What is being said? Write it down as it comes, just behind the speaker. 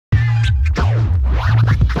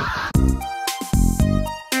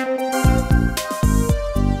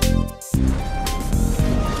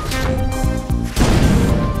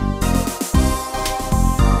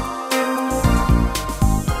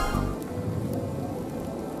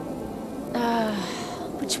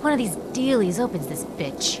which one of these dealies opens this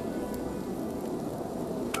bitch?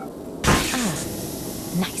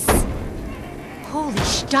 Nice. Holy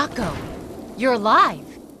Stocko. You're alive.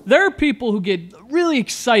 There are people who get really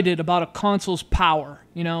excited about a console's power.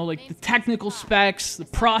 You know, like the technical specs, the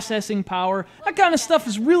processing power. That kind of stuff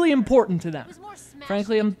is really important to them.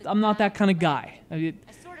 Frankly, I'm not that kind of guy.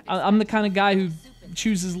 I'm the kind of guy who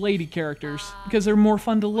chooses lady characters because they're more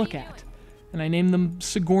fun to look at. And I name them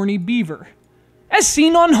Sigourney Beaver. As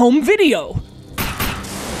seen on home video.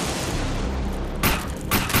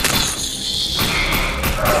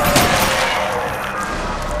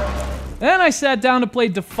 Then I sat down to play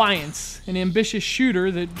Defiance, an ambitious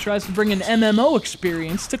shooter that tries to bring an MMO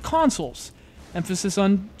experience to consoles. Emphasis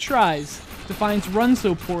on tries. Defiance runs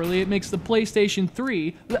so poorly it makes the PlayStation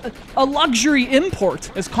 3 a luxury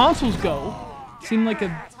import as consoles go. Seemed like a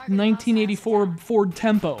 1984 Ford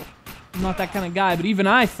Tempo. I'm not that kind of guy, but even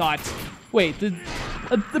I thought, wait, the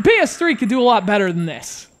PS3 could do a lot better than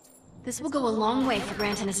this. This will go a long way for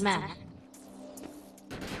Grant and his men.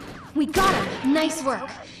 We got him! Nice work!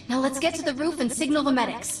 Now let's get to the roof and signal the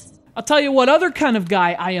medics. I'll tell you what other kind of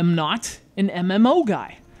guy I am not. An MMO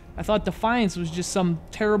guy. I thought Defiance was just some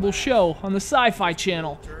terrible show on the SyFy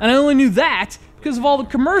channel. And I only knew that because of all the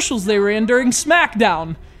commercials they ran during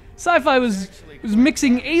SmackDown. SyFy was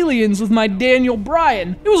mixing aliens with my Daniel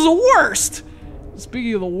Bryan. It was the worst!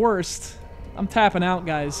 Speaking of the worst, I'm tapping out,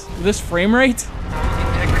 guys. With this frame rate?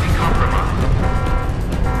 Integrity compromised.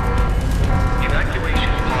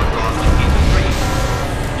 Evacuation logged off to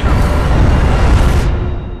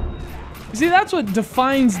You see, that's what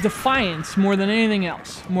defines Defiance more than anything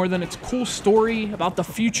else. More than its cool story about the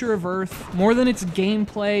future of Earth, more than its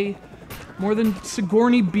gameplay, more than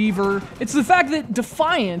Sigourney Beaver. It's the fact that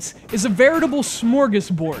Defiance is a veritable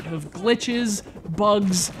smorgasbord of glitches,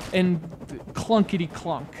 bugs, and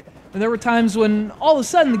clunkety-clunk. And there were times when all of a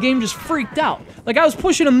sudden the game just freaked out. Like I was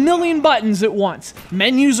pushing a million buttons at once.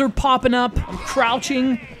 Menus are popping up, I'm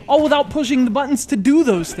crouching, all without pushing the buttons to do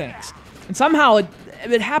those things. And somehow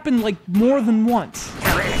it happened like more than once.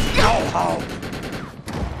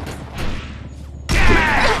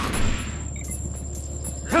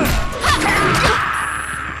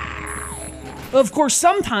 Of course,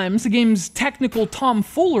 sometimes the game's technical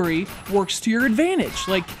tomfoolery works to your advantage.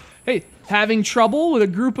 Like, hey, having trouble with a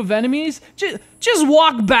group of enemies? Just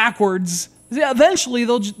walk backwards. Eventually,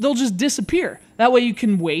 they'll just disappear. That way you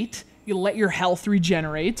can wait, you let your health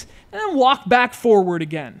regenerate, and then walk back forward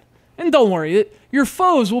again. And don't worry, your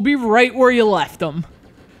foes will be right where you left them.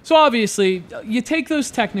 So obviously, you take those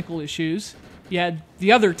technical issues, you add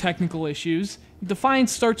the other technical issues,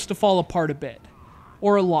 Defiance starts to fall apart a bit.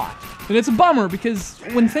 Or a lot. And it's a bummer because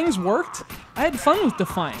when things worked, I had fun with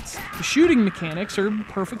Defiance. The shooting mechanics are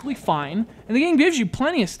perfectly fine, and the game gives you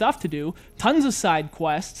plenty of stuff to do, tons of side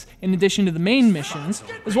quests, in addition to the main missions,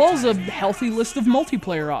 as well as a healthy list of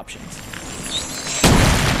multiplayer options.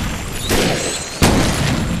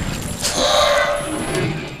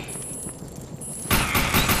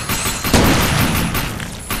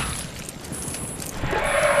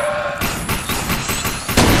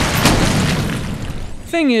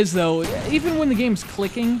 Thing is, though, even when the game's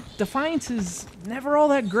clicking, Defiance is never all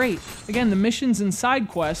that great. Again, the missions and side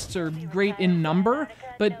quests are great in number,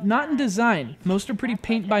 but not in design. Most are pretty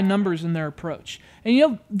paint-by-numbers in their approach. And you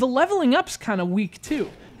know, the leveling up's kind of weak,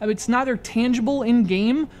 too. I mean, it's neither tangible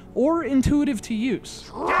in-game or intuitive to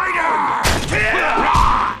use.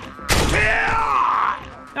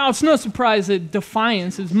 Now, it's no surprise that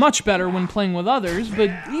Defiance is much better when playing with others,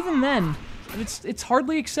 but even then, it's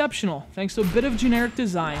hardly exceptional, thanks to a bit of generic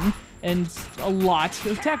design and a lot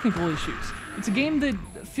of technical issues. It's a game that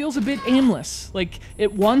feels a bit aimless, like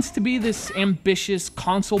it wants to be this ambitious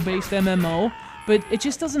console-based MMO, but it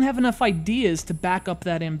just doesn't have enough ideas to back up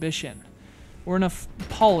that ambition. Or enough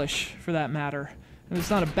polish, for that matter. And it's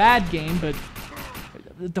not a bad game, but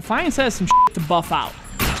Defiance has some shit to buff out.